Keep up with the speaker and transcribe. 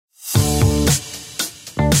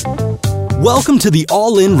Welcome to the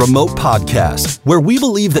All In Remote Podcast, where we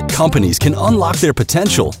believe that companies can unlock their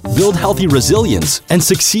potential, build healthy resilience, and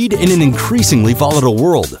succeed in an increasingly volatile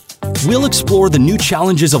world. We'll explore the new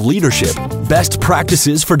challenges of leadership, best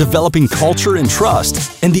practices for developing culture and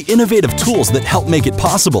trust, and the innovative tools that help make it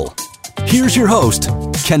possible. Here's your host,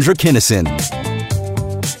 Kendra Kinnison.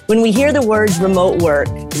 When we hear the words remote work,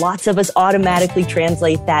 lots of us automatically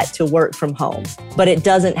translate that to work from home, but it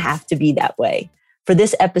doesn't have to be that way. For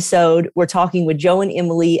this episode, we're talking with Joe and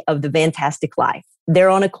Emily of the Vantastic life.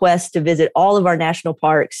 They're on a quest to visit all of our national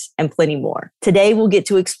parks and plenty more. Today, we'll get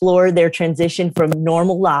to explore their transition from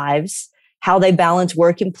normal lives, how they balance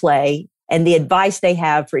work and play, and the advice they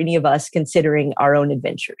have for any of us considering our own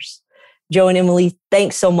adventures. Joe and Emily,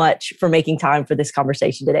 thanks so much for making time for this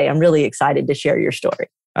conversation today. I'm really excited to share your story.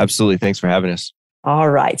 Absolutely. Thanks for having us.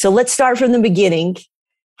 All right. So let's start from the beginning.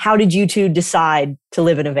 How did you two decide to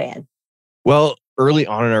live in a van? Well, early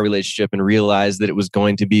on in our relationship and realized that it was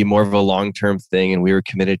going to be more of a long-term thing and we were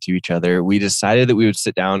committed to each other, we decided that we would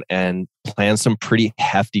sit down and plan some pretty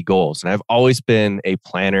hefty goals. And I've always been a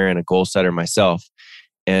planner and a goal setter myself.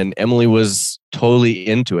 And Emily was totally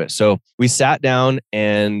into it. So we sat down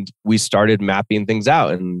and we started mapping things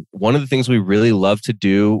out. And one of the things we really loved to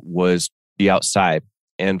do was be outside.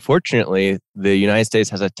 And fortunately, the United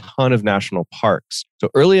States has a ton of national parks. So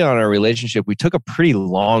early on in our relationship, we took a pretty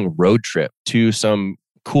long road trip to some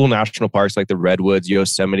cool national parks like the Redwoods,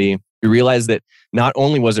 Yosemite. We realized that not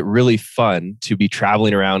only was it really fun to be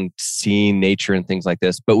traveling around, seeing nature and things like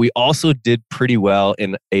this, but we also did pretty well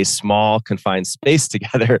in a small confined space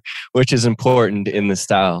together, which is important in the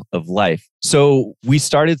style of life. So we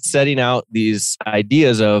started setting out these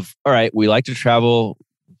ideas of, all right, we like to travel.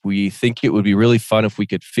 We think it would be really fun if we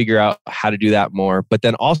could figure out how to do that more. But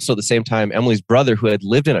then also at the same time, Emily's brother, who had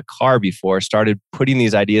lived in a car before, started putting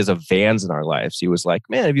these ideas of vans in our lives. He was like,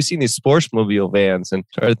 man, have you seen these Sportsmobile vans? And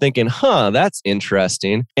started thinking, that's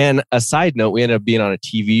interesting. And a side note, we ended up being on a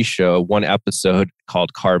TV show, one episode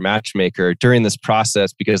called Car Matchmaker during this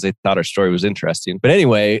process because they thought our story was interesting. But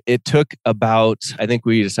anyway, it took I think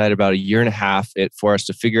we decided about a year and a half for us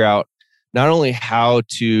to figure out not only how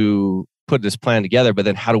to put this plan together, but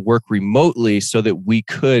then how to work remotely so that we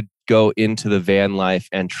could go into the van life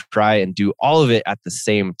and try and do all of it at the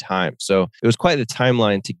same time. So it was quite the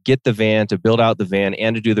timeline to get the van, to build out the van,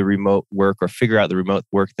 and to do the remote work or figure out the remote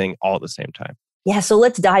work thing all at the same time. Yeah, so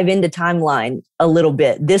let's dive into timeline a little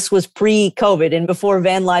bit. This was pre-COVID and before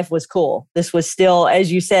van life was cool. This was still, as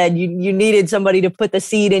you said, you needed somebody to put the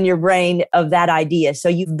seed in your brain of that idea. So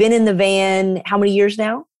you've been in the van how many years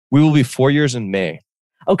now? We will be 4 years in May.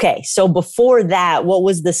 Okay, so before that, what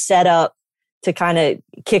was the setup to kind of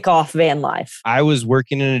kick off van life? I was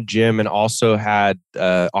working in a gym and also had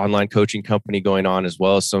an online coaching company going on, as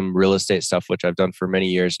well as some real estate stuff, which I've done for many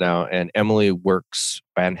years now. And Emily works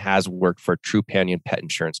and has worked for Trupanion Pet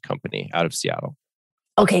Insurance Company out of Seattle.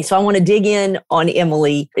 Okay, so I want to dig in on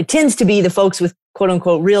Emily. It tends to be the folks with quote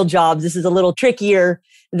unquote real jobs. This is a little trickier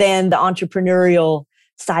than the entrepreneurial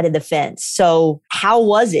side of the fence. So how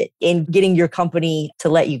was it in getting your company to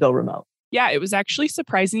let you go remote? Yeah, it was actually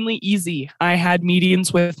surprisingly easy. I had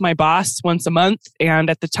meetings with my boss once a month.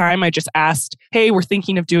 And at the time I just asked, hey, we're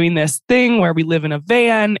thinking of doing this thing where we live in a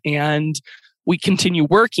van and we continue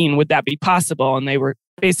working. Would that be possible? And they were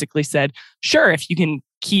basically said, sure, if you can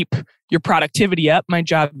keep your productivity up. My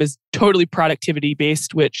job is totally productivity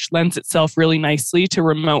based, which lends itself really nicely to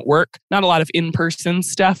remote work. Not a lot of in-person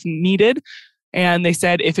stuff needed. And they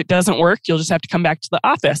said, if it doesn't work, you'll just have to come back to the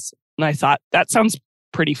office. And I thought, that sounds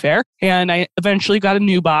pretty fair. And I eventually got a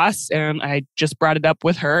new boss and I just brought it up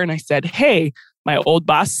with her. And I said, hey, my old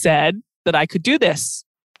boss said that I could do this,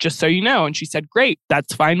 just so you know. And she said, great,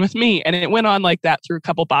 that's fine with me. And it went on like that through a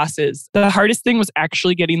couple bosses. The hardest thing was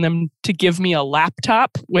actually getting them to give me a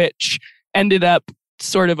laptop, which ended up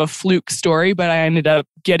sort of a fluke story, but I ended up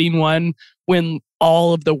getting one when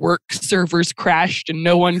all of the work servers crashed and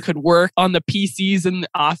no one could work on the PCs in the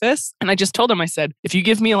office. And I just told them, I said, if you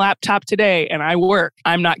give me a laptop today and I work,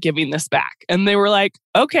 I'm not giving this back. And they were like,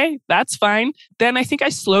 okay, that's fine. Then I think I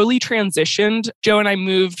slowly transitioned. Joe and I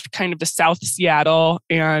moved kind of to South Seattle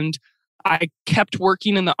and I kept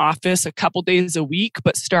working in the office a couple days a week,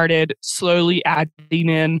 but started slowly adding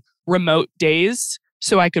in remote days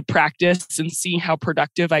so I could practice and see how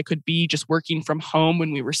productive I could be just working from home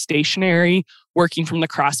when we were stationary, working from the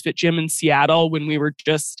CrossFit gym in Seattle when we were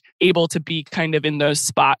just able to be kind of in those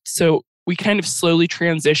spots. So we kind of slowly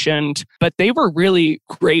transitioned, but they were really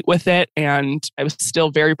great with it. And I was still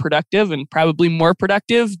very productive and probably more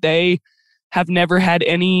productive. They have never had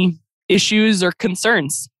any issues or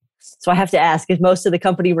concerns. So I have to ask, is most of the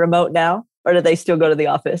company remote now? or do they still go to the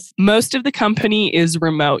office? Most of the company is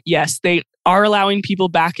remote. Yes, they are allowing people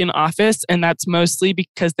back in office, and that's mostly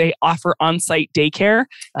because they offer on-site daycare.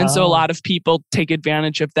 And so a lot of people take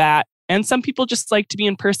advantage of that. And some people just like to be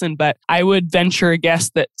in person, but I would venture a guess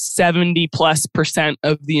that 70+%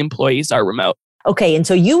 of the employees are remote. Okay. And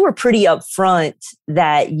so you were pretty upfront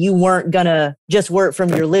that you weren't going to just work from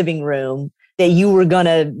your living room, that you were going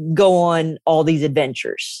to go on all these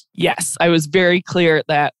adventures. Yes, I was very clear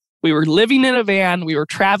that we were living in a van, we were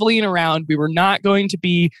traveling around, we were not going to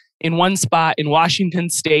be in one spot in Washington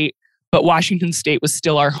State, but Washington State was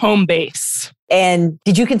still our home base. And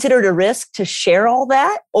did you consider it a risk to share all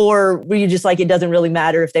that? Or were you just like, it doesn't really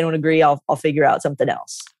matter if they don't agree, I'll figure out something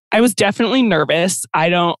else? I was definitely nervous. I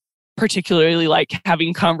don't particularly like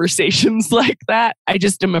having conversations like that. I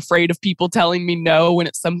just am afraid of people telling me no when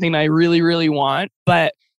it's something I really, really want.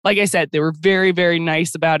 But like I said, they were very, very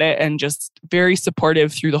nice about it and just very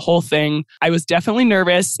supportive through the whole thing. I was definitely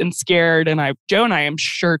nervous and scared, and Joe and I am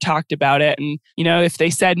sure talked about it. And, if they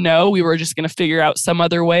said no, we were just going to figure out some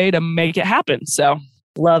other way to make it happen. So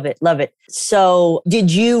love it. Love it. So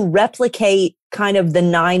did you replicate kind of the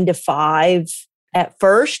 9 to 5 at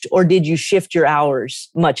first, or did you shift your hours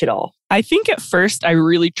much at all? I think at first I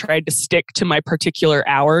really tried to stick to my particular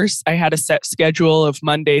hours. I had a set schedule of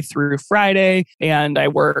Monday through Friday, and I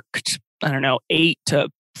worked, 8 to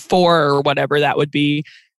 4 or whatever that would be.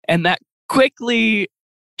 And that quickly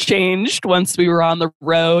changed once we were on the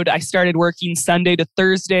road. I started working Sunday to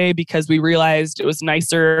Thursday because we realized it was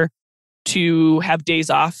nicer to have days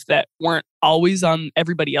off that weren't always on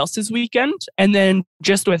everybody else's weekend. And then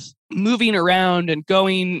just with moving around and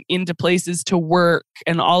going into places to work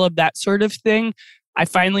and all of that sort of thing, I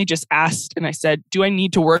finally just asked and I said, do I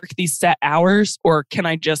need to work these set hours, or can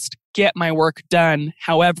I just get my work done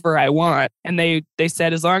however I want? And they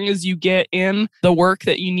said, as long as you get in the work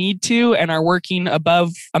that you need to and are working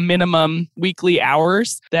above a minimum weekly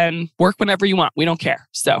hours, then work whenever you want. We don't care.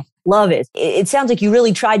 So love it. It sounds like you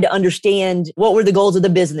really tried to understand what were the goals of the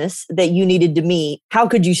business that you needed to meet. How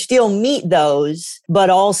could you still meet those, but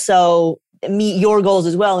also meet your goals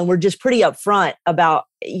as well? And we're just pretty upfront about,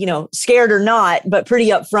 scared or not, but pretty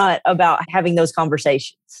upfront about having those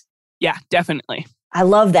conversations. Yeah, definitely. I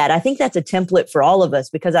love that. I think that's a template for all of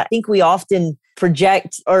us, because I think we often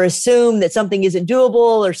project or assume that something isn't doable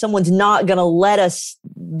or someone's not going to let us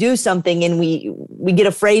do something. And we get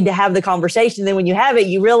afraid to have the conversation. Then when you have it,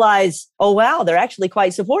 you realize, oh, wow, they're actually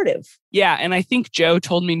quite supportive. Yeah. And I think Joe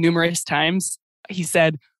told me numerous times, he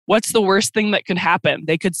said, what's the worst thing that could happen?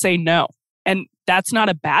 They could say no. And that's not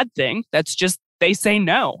a bad thing. That's just, they say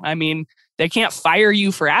no. I mean, they can't fire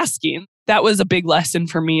you for asking. That was a big lesson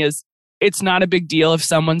for me, is it's not a big deal if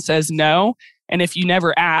someone says no. And if you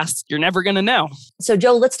never ask, you're never going to know. So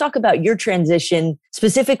Joe, let's talk about your transition,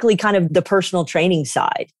 specifically kind of the personal training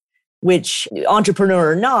side, which,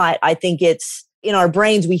 entrepreneur or not, I think it's in our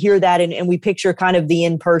brains, we hear that and we picture kind of the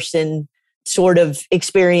in-person sort of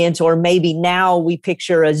experience, or maybe now we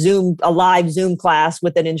picture a live Zoom class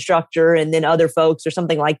with an instructor and then other folks or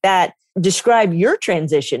something like that. Describe your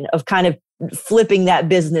transition of kind of flipping that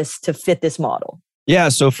business to fit this model. Yeah.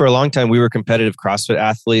 So for a long time, we were competitive CrossFit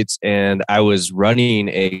athletes, and I was running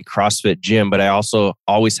a CrossFit gym, but I also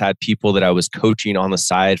always had people that I was coaching on the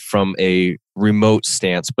side from a remote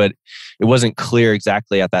stance. But it wasn't clear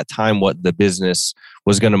exactly at that time what the business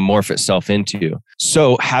was going to morph itself into.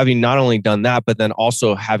 So having not only done that, but then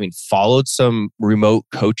also having followed some remote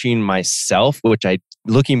coaching myself, which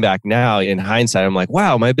looking back now in hindsight, I'm like,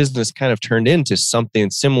 wow, my business kind of turned into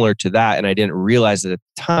something similar to that. And I didn't realize it at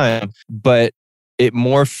the time, but it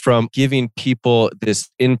morphed from giving people this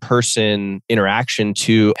in-person interaction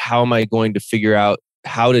to how am I going to figure out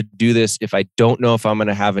how to do this if I don't know if I'm going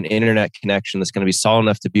to have an internet connection that's going to be solid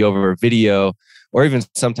enough to be over video or even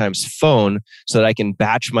sometimes phone, so that I can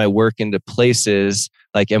batch my work into places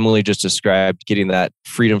like Emily just described, getting that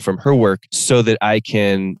freedom from her work so that I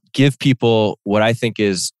can give people what I think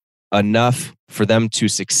is enough for them to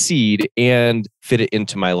succeed and fit it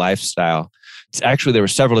into my lifestyle. Actually, there were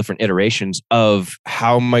several different iterations of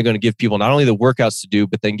how am I going to give people not only the workouts to do,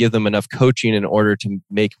 but then give them enough coaching in order to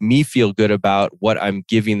make me feel good about what I'm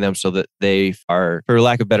giving them, so that they are, for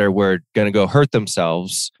lack of a better word, going to go hurt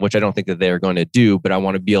themselves, which I don't think that they are going to do, but I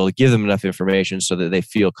want to be able to give them enough information so that they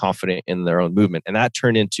feel confident in their own movement. And that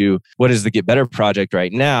turned into what is the Get Better project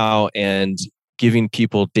right now, and giving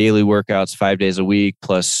people daily workouts 5 days a week,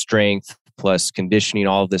 plus strength, plus conditioning,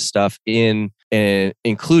 all of this stuff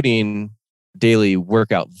including daily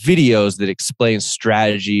workout videos that explain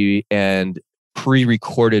strategy and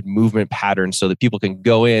pre-recorded movement patterns so that people can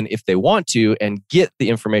go in if they want to and get the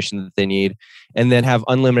information that they need, and then have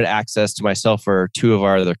unlimited access to myself or two of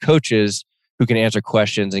our other coaches who can answer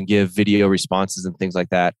questions and give video responses and things like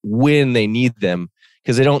that when they need them,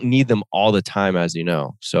 because they don't need them all the time, as you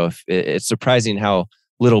know. So it's surprising how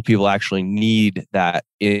little people actually need that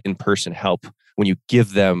in-person help when you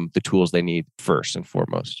give them the tools they need first and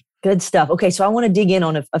foremost. Good stuff. Okay, so I want to dig in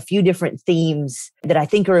on a few different themes that I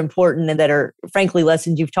think are important and that are, frankly,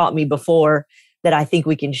 lessons you've taught me before that I think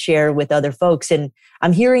we can share with other folks. And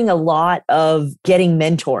I'm hearing a lot of getting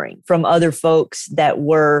mentoring from other folks that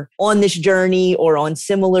were on this journey or on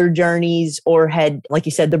similar journeys, or had, like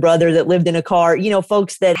you said, the brother that lived in a car,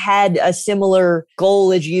 folks that had a similar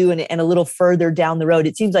goal as you and a little further down the road.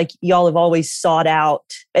 It seems like y'all have always sought out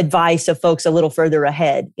advice of folks a little further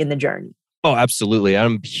ahead in the journey. Oh, absolutely.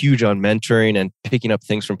 I'm huge on mentoring and picking up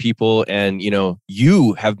things from people. And,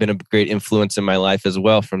 you have been a great influence in my life as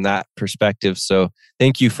well from that perspective. So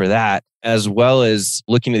thank you for that, as well as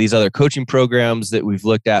looking at these other coaching programs that we've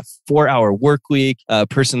looked at. 4-Hour Work Week, a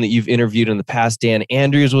person that you've interviewed in the past, Dan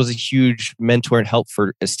Andrews, was a huge mentor and help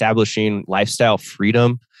for establishing lifestyle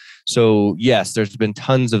freedom. So yes, there's been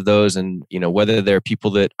tons of those. And, whether they're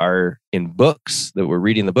people that are in books, that we're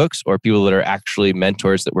reading the books, or people that are actually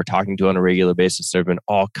mentors that we're talking to on a regular basis, there have been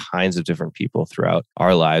all kinds of different people throughout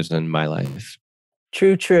our lives and my life.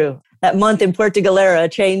 True. That month in Puerto Galera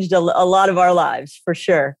changed a lot of our lives, for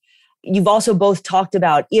sure. You've also both talked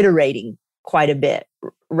about iterating quite a bit,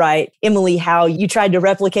 right? Emily, how you tried to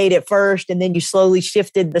replicate it first and then you slowly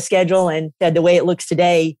shifted the schedule and said the way it looks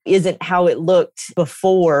today isn't how it looked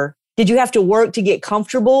before. Did you have to work to get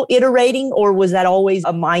comfortable iterating, or was that always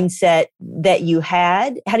a mindset that you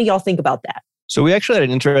had? How do y'all think about that? So we actually had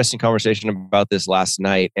an interesting conversation about this last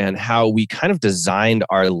night, and how we kind of designed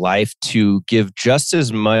our life to give just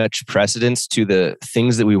as much precedence to the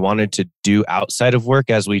things that we wanted to do outside of work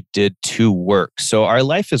as we did to work. So our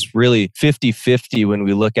life is really 50-50 when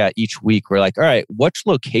we look at each week. We're like, all right, which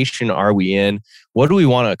location are we in? What do we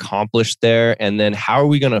want to accomplish there? And then how are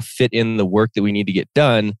we going to fit in the work that we need to get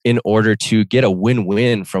done in order to get a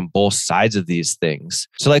win-win from both sides of these things?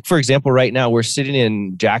 So like, for example, right now we're sitting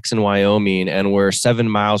in Jackson, Wyoming, and we're 7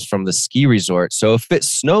 miles from the ski resort. So if it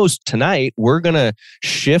snows tonight, we're going to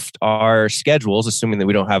shift our schedules, assuming that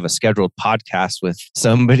we don't have a scheduled podcast with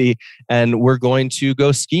somebody, and we're going to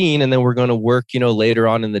go skiing, and then we're going to work, later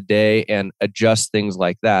on in the day and adjust things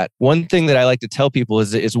like that. One thing that I like to tell people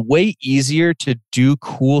is it's way easier to do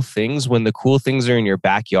cool things when the cool things are in your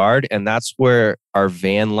backyard. And that's where our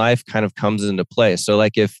van life kind of comes into play. So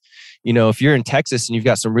like if you're in Texas and you've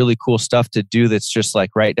got some really cool stuff to do that's just like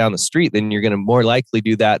right down the street, then you're going to more likely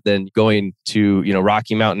do that than going to,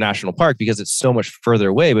 Rocky Mountain National Park, because it's so much further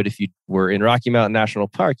away. But if you were in Rocky Mountain National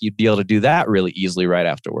Park, you'd be able to do that really easily right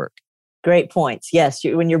after work. Great points. Yes,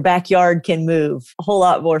 when your backyard can move, a whole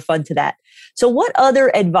lot more fun to that. So what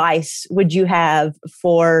other advice would you have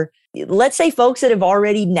for, let's say, folks that have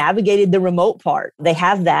already navigated the remote part? They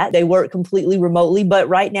have that. They work completely remotely, but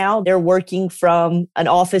right now they're working from an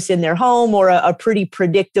office in their home or a pretty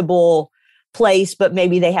predictable place, but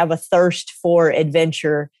maybe they have a thirst for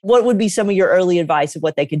adventure. What would be some of your early advice of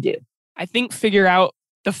what they could do? I think figure out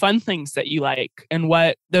the fun things that you like and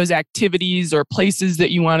what those activities or places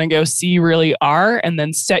that you want to go see really are, and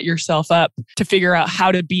then set yourself up to figure out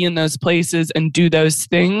how to be in those places and do those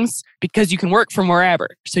things, because you can work from wherever.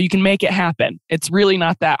 So you can make it happen. It's really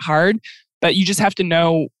not that hard, but you just have to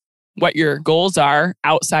know what your goals are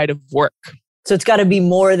outside of work. So it's got to be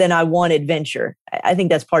more than I want adventure. I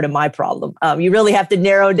think that's part of my problem. You really have to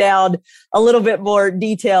narrow down a little bit more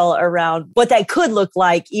detail around what that could look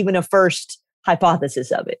like, even a first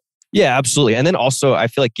hypothesis of it. Yeah, absolutely. And then also, I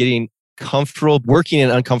feel like getting comfortable working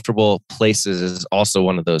in uncomfortable places is also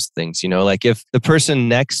one of those things. Like if the person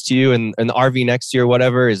next to you and the RV next to you or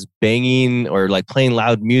whatever is banging or like playing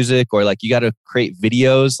loud music, or like you got to create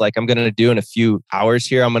videos like I'm going to do in a few hours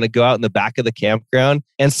here. I'm going to go out in the back of the campground,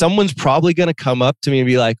 and someone's probably going to come up to me and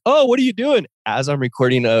be like, "Oh, what are you doing?" as I'm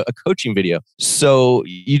recording a coaching video. So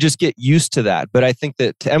you just get used to that. But I think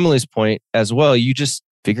that, to Emily's point as well, you just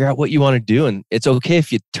figure out what you want to do. And it's okay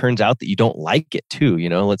if it turns out that you don't like it too.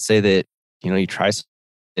 Let's say that, you try something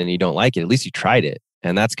and you don't like it. At least you tried it.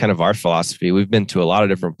 And that's kind of our philosophy. We've been to a lot of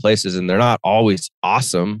different places and they're not always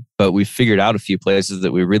awesome, but we've figured out a few places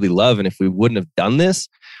that we really love. And if we wouldn't have done this,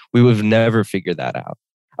 we would have never figured that out.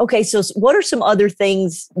 Okay. So what are some other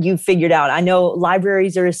things you've figured out? I know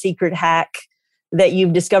libraries are a secret hack that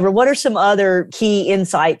you've discovered. What are some other key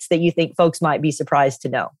insights that you think folks might be surprised to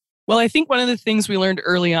know? Well, I think one of the things we learned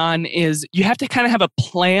early on is you have to kind of have a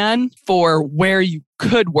plan for where you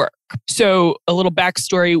could work. So a little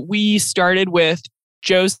backstory, we started with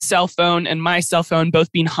Joe's cell phone and my cell phone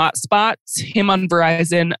both being hotspots, him on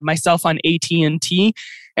Verizon, myself on AT&T.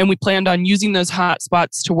 And we planned on using those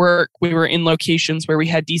hotspots to work. We were in locations where we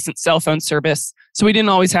had decent cell phone service. So we didn't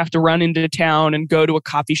always have to run into town and go to a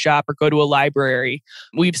coffee shop or go to a library.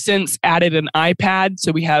 We've since added an iPad,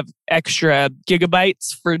 so we have extra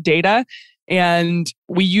gigabytes for data. And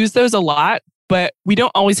we use those a lot, but we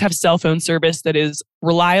don't always have cell phone service that is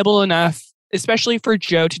reliable enough, especially for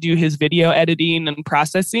Joe to do his video editing and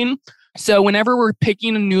processing. So whenever we're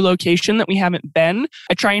picking a new location that we haven't been,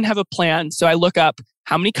 I try and have a plan. So I look up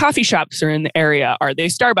how many coffee shops are in the area. Are they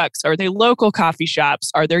Starbucks? Are they local coffee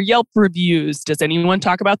shops? Are there Yelp reviews? Does anyone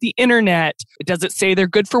talk about the internet? Does it say they're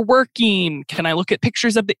good for working? Can I look at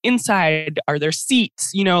pictures of the inside? Are there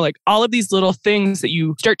seats? Like all of these little things that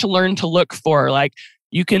you start to learn to look for. Like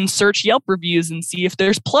you can search Yelp reviews and see if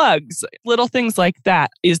there's plugs, little things like that.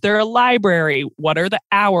 Is there a library? What are the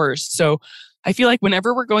hours? So I feel like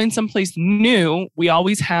whenever we're going someplace new, we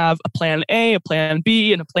always have a plan A, a plan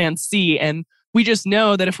B, and a plan C. And we just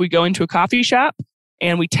know that if we go into a coffee shop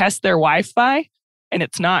and we test their Wi-Fi and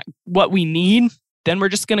it's not what we need, then we're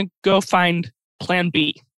just going to go find plan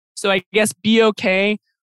B. So I guess be okay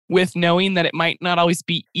with knowing that it might not always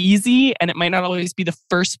be easy and it might not always be the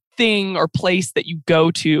first thing or place that you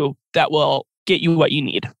go to that will get you what you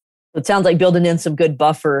need. It sounds like building in some good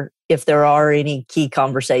buffer if there are any key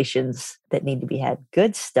conversations that need to be had.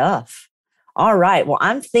 Good stuff. All right. Well,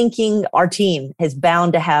 I'm thinking our team is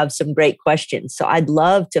bound to have some great questions. So I'd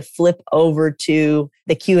love to flip over to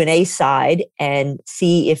the Q&A side and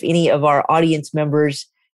see if any of our audience members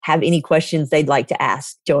have any questions they'd like to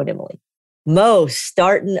ask Joe and Emily. Mo,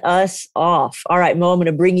 starting us off. All right, Mo, I'm going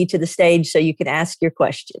to bring you to the stage so you can ask your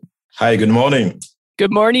question. Hi, good morning.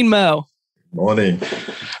 Good morning, Mo. Morning.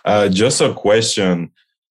 Just a question.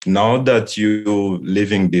 Now that you're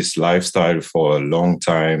living this lifestyle for a long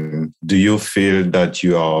time, do you feel that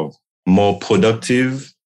you are more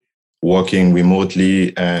productive working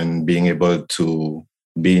remotely and being able to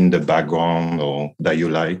be in the background or that you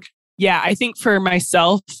like? Yeah, I think for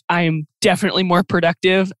myself, I'm definitely more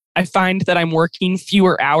productive. I find that I'm working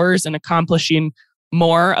fewer hours and accomplishing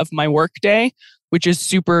more of my workday, which is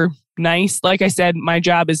super nice. Like I said, my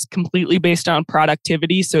job is completely based on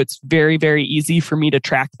productivity. So it's very, very easy for me to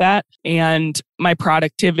track that. And my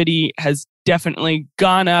productivity has definitely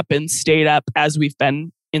gone up and stayed up as we've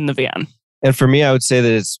been in the van. And for me, I would say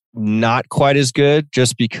that it's not quite as good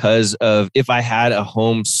just because of if I had a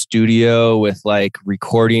home studio with like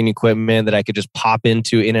recording equipment that I could just pop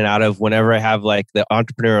into in and out of whenever I have like the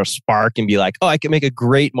entrepreneurial spark and be like, oh, I can make a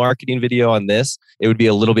great marketing video on this. It would be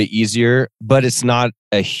a little bit easier, but it's not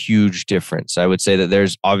a huge difference. I would say that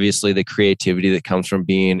there's obviously the creativity that comes from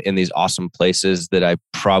being in these awesome places that I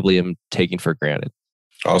probably am taking for granted.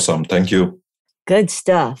 Awesome. Thank you. Good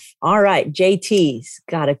stuff. All right, JT's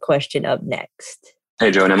got a question up next. Hey,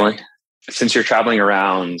 Joe and Emily. Since you're traveling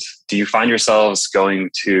around, do you find yourselves going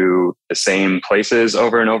to the same places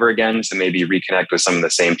over and over again to maybe reconnect with some of the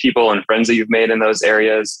same people and friends that you've made in those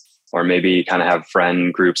areas? Or maybe kind of have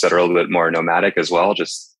friend groups that are a little bit more nomadic as well?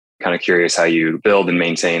 Just kind of curious how you build and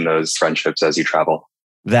maintain those friendships as you travel.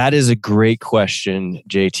 That is a great question,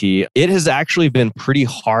 JT. It has actually been pretty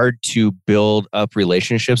hard to build up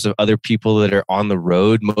relationships of other people that are on the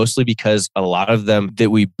road, mostly because a lot of them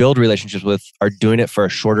that we build relationships with are doing it for a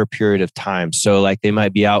shorter period of time. So like they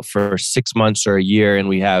might be out for 6 months or a year and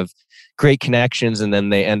we have great connections and then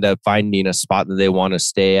they end up finding a spot that they want to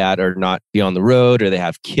stay at or not be on the road, or they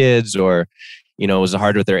have kids, or it was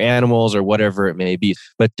hard with their animals or whatever it may be.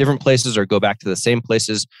 But different places or go back to the same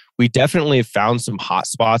places. We definitely have found some hot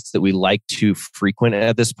spots that we like to frequent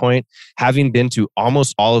at this point. Having been to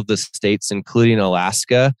almost all of the states, including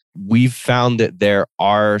Alaska, we've found that there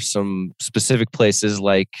are some specific places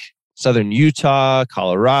like southern Utah,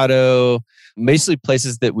 Colorado, basically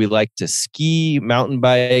places that we like to ski, mountain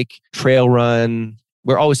bike, trail run.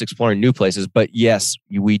 We're always exploring new places, but yes,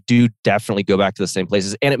 we do definitely go back to the same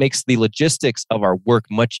places. And it makes the logistics of our work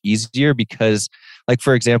much easier because, like,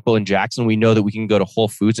 for example, in Jackson, we know that we can go to Whole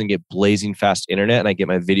Foods and get blazing fast internet, and I get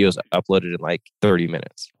my videos uploaded in like 30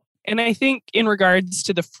 minutes. And I think in regards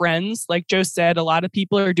to the friends, like Joe said, a lot of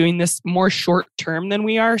people are doing this more short term than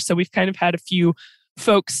we are. So we've kind of had a few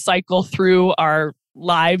folks cycle through our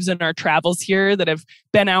lives and our travels here that have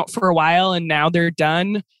been out for a while and now they're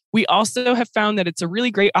done. We also have found that it's a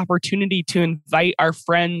really great opportunity to invite our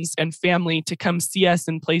friends and family to come see us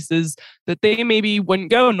in places that they maybe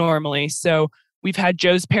wouldn't go normally. So we've had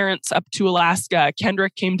Joe's parents up to Alaska.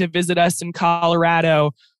 Kendrick came to visit us in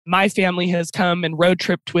Colorado. My family has come and road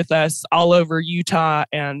tripped with us all over Utah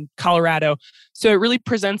and Colorado. So it really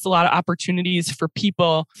presents a lot of opportunities for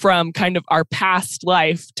people from kind of our past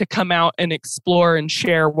life to come out and explore and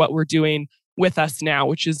share what we're doing with us now,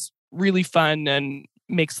 which is really fun and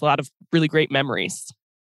makes a lot of really great memories.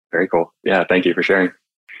 Very cool. Yeah, thank you for sharing.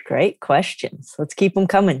 Great questions. Let's keep them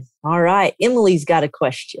coming. All right. Emily's got a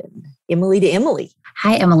question. Emily to Emily.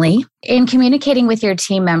 Hi, Emily. In communicating with your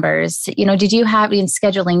team members, did you have in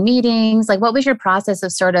scheduling meetings? Like, what was your process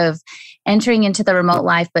of sort of entering into the remote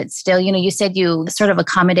life, but still, you said you sort of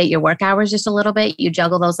accommodate your work hours just a little bit. You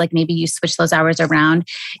juggle those, like maybe you switch those hours around.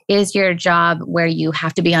 Is your job where you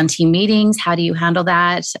have to be on team meetings? How do you handle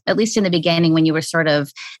that? At least in the beginning, when you were sort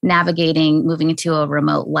of navigating, moving into a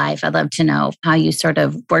remote life, I'd love to know how you sort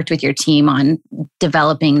of worked with your team on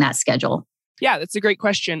developing that schedule. Yeah, that's a great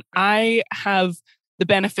question. I have the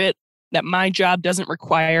benefit that my job doesn't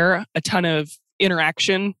require a ton of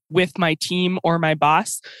interaction with my team or my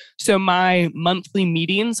boss. So my monthly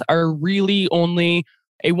meetings are really only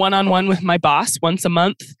a one-on-one with my boss once a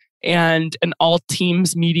month and an all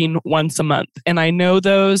teams meeting once a month. And I know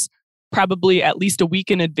those probably at least a week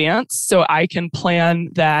in advance. So I can plan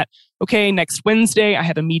that, okay, next Wednesday, I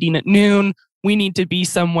have a meeting at noon. We need to be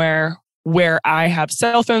somewhere where I have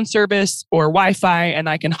cell phone service or Wi-Fi and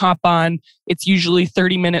I can hop on. It's usually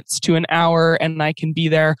 30 minutes to an hour and I can be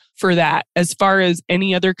there for that. As far as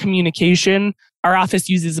any other communication, our office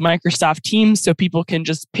uses Microsoft Teams, so people can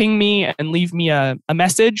just ping me and leave me a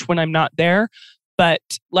message when I'm not there. But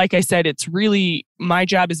like I said, it's really, my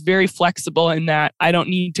job is very flexible in that I don't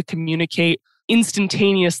need to communicate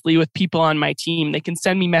instantaneously with people on my team. They can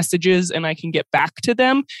send me messages and I can get back to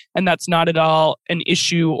them. And that's not at all an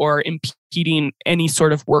issue or impeding any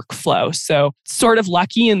sort of workflow. So sort of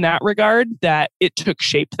lucky in that regard that it took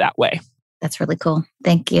shape that way. That's really cool.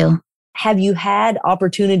 Thank you. Have you had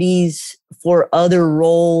opportunities for other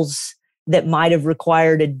roles that might have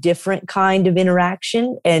required a different kind of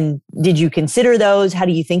interaction? And did you consider those? How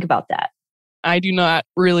do you think about that? I do not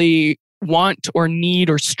really want or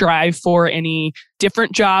need or strive for any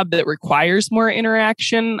different job that requires more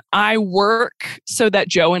interaction. I work so that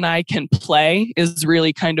Joe and I can play is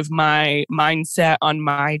really kind of my mindset on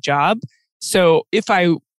my job. So if I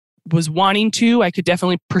was wanting to, I could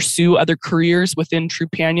definitely pursue other careers within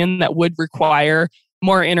Trupanion that would require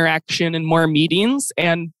more interaction and more meetings.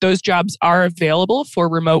 And those jobs are available for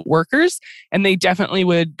remote workers, and they definitely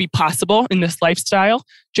would be possible in this lifestyle.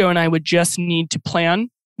 Joe and I would just need to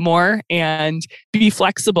plan more and be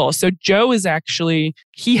flexible. So Joe is actually,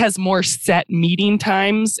 he has more set meeting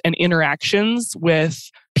times and interactions with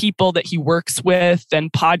people that he works with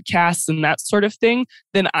and podcasts and that sort of thing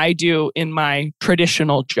than I do in my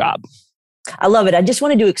traditional job. I love it. I just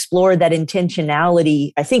wanted to explore that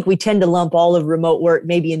intentionality. I think we tend to lump all of remote work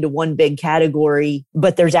maybe into one big category,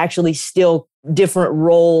 but there's actually still different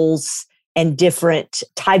roles and different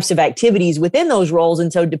types of activities within those roles.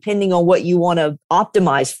 And so depending on what you want to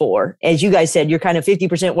optimize for, as you guys said, you're kind of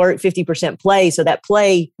 50% work, 50% play. So that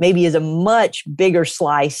play maybe is a much bigger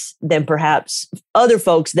slice than perhaps other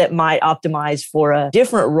folks that might optimize for a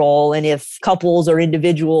different role. And if couples or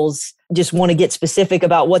individuals just want to get specific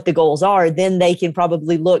about what the goals are, then they can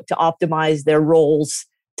probably look to optimize their roles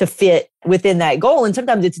to fit within that goal. And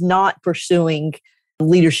sometimes it's not pursuing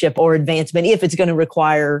leadership or advancement if it's going to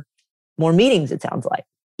require more meetings, it sounds like.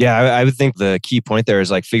 Yeah, I would think the key point there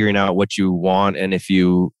is like figuring out what you want. And if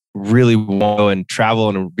you really want to go and travel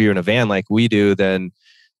and be in a van like we do, then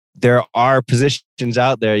there are positions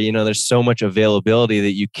out there. There's so much availability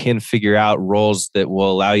that you can figure out roles that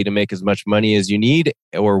will allow you to make as much money as you need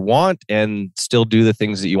or want and still do the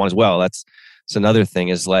things that you want as well. That's another thing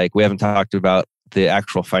is like, we haven't talked about the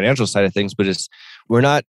actual financial side of things, but we're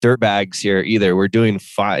not dirtbags here either. We're doing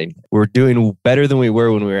fine. We're doing better than we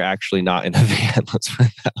were when we were actually not in a van. Let's put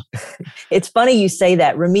it that way. It's funny you say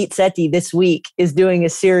that. Ramit Sethi this week is doing a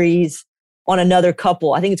series on another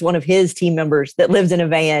couple. I think it's one of his team members that lives in a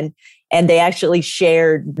van, and they actually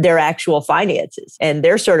shared their actual finances. And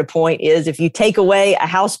their sort of point is if you take away a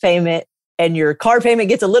house payment and your car payment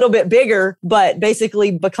gets a little bit bigger, but basically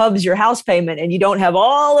becomes your house payment and you don't have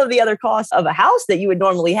all of the other costs of a house that you would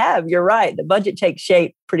normally have, you're right. The budget takes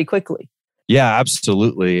shape pretty quickly. Yeah,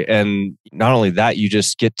 absolutely. And not only that, you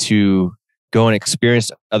just get to go and experience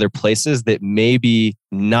other places that may be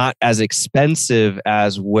not as expensive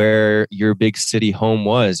as where your big city home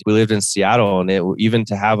was. We lived in Seattle, and even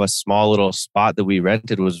to have a small little spot that we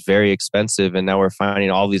rented was very expensive. And now we're finding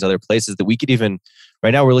all these other places that we could even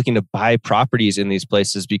right now we're looking to buy properties in these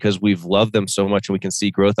places because we've loved them so much and we can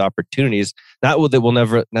see growth opportunities. Not that we'll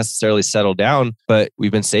never necessarily settle down, but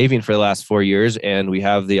we've been saving for the last 4 years and we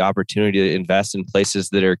have the opportunity to invest in places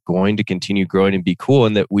that are going to continue growing and be cool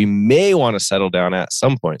and that we may want to settle down at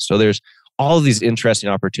some point. So there's all of these interesting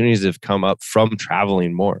opportunities that have come up from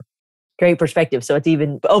traveling more. Great perspective. So it's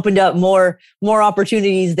even opened up more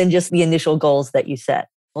opportunities than just the initial goals that you set.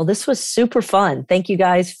 Well, this was super fun. Thank you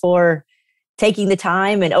guys for taking the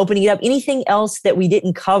time and opening it up. Anything else that we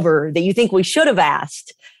didn't cover that you think we should have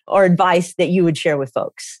asked or advice that you would share with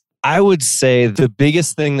folks? I would say the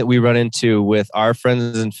biggest thing that we run into with our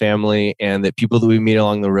friends and family and that people that we meet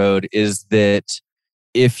along the road is that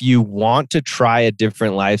if you want to try a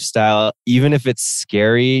different lifestyle, even if it's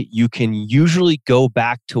scary, you can usually go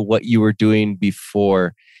back to what you were doing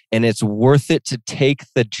before. And it's worth it to take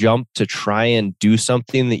the jump to try and do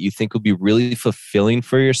something that you think will be really fulfilling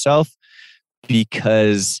for yourself,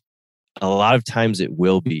 because a lot of times it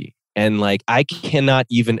will be. And like, I cannot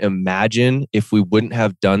even imagine if we wouldn't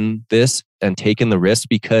have done this and taken the risk,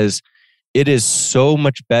 because it is so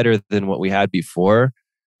much better than what we had before.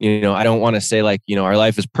 I don't want to say like, our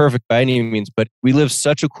life is perfect by any means, but we live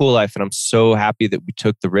such a cool life. And I'm so happy that we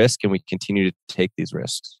took the risk and we continue to take these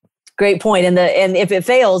risks. Great point. And if it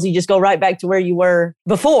fails, you just go right back to where you were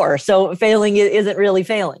before. So failing isn't really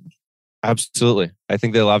failing. Absolutely. I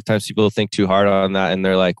think that a lot of times people think too hard on that and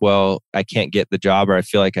they're like, well, I can't get the job, or I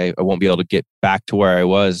feel like I won't be able to get back to where I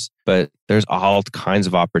was. But there's all kinds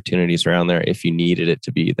of opportunities around there if you needed it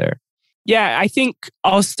to be there. Yeah, I think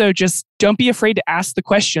also just don't be afraid to ask the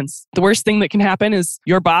questions. The worst thing that can happen is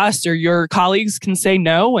your boss or your colleagues can say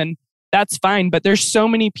no, and that's fine. But there's so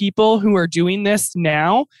many people who are doing this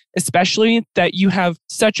now, especially that you have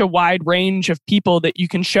such a wide range of people that you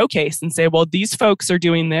can showcase and say, well, these folks are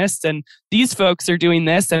doing this and these folks are doing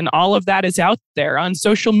this. And all of that is out there on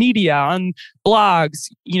social media, on blogs.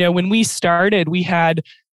 When we started, we had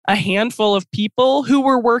a handful of people who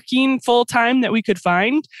were working full time that we could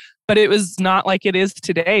find, but it was not like it is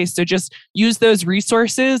today. So just use those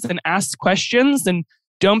resources and ask questions, and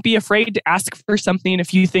don't be afraid to ask for something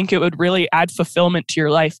if you think it would really add fulfillment to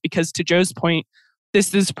your life. Because to Joe's point,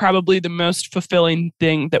 this is probably the most fulfilling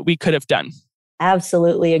thing that we could have done.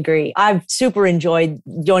 Absolutely agree. I've super enjoyed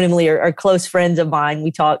Joan and Emily are close friends of mine. We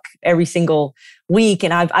talk every single week,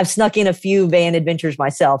 and I've snuck in a few van adventures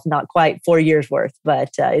myself, not quite 4 years worth,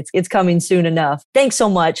 but it's coming soon enough. Thanks so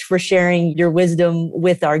much for sharing your wisdom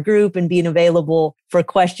with our group and being available for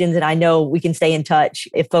questions. And I know we can stay in touch.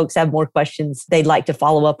 If folks have more questions they'd like to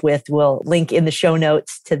follow up with, we'll link in the show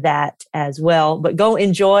notes to that as well. But go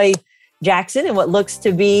enjoy Jackson and what looks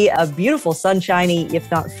to be a beautiful, sunshiny,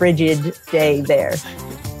 if not frigid day there.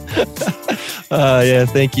 Yeah,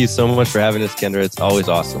 thank you so much for having us, Kendra. It's always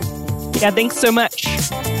awesome. Yeah, thanks so much.